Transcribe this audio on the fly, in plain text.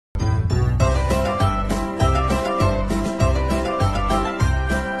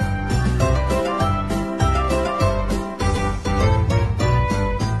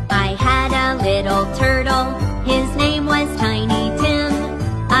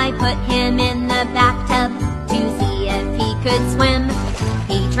put him in the bathtub to see if he could swim.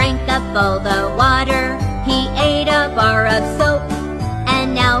 He drank up all the water, he ate a bar of soap,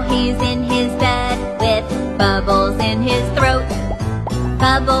 and now he's in his bed with bubbles in his throat.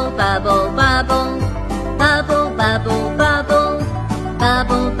 Bubble, bubble, bubble, bubble, bubble, bubble,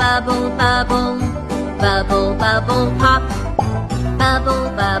 bubble, bubble, bubble, bubble, bubble, pop. Bubble,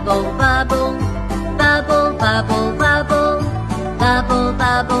 bubble, bubble, bubble, bubble, bubble, bubble,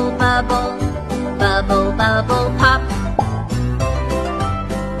 bubble, bubble, bubble, bubble, pop.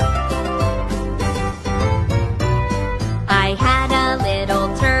 I had a little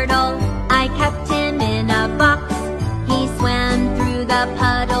turtle, I kept him in a box. He swam through the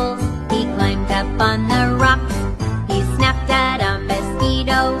puddles, he climbed up on the rocks. He snapped at a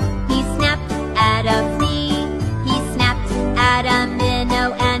mosquito, he snapped at a flea. He snapped at a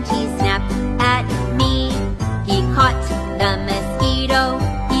minnow and he snapped at me. He caught the mosquito,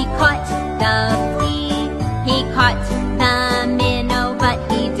 he caught the flea. He caught the minnow, but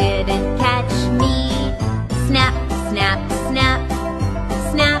he didn't catch me. Snap, snap, snap,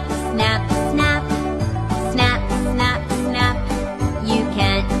 snap, snap, snap, snap, snap, snap, you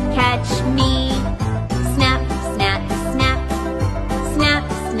can't catch me. Snap, snap, snap, snap,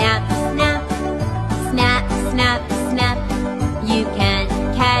 snap, snap, snap, snap, snap, you can't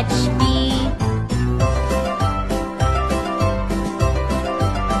catch me.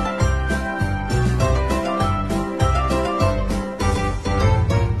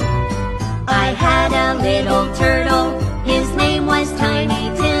 I had a little turtle, his name was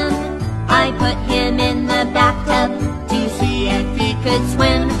Tiny Tim. I put him in the bathtub to see if he could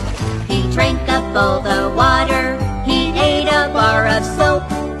swim. He drank up all the water, he ate a bar of soap,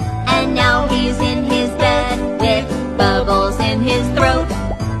 and now he's in his bed with bubbles in his throat.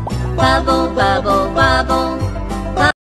 Bubble, bubble,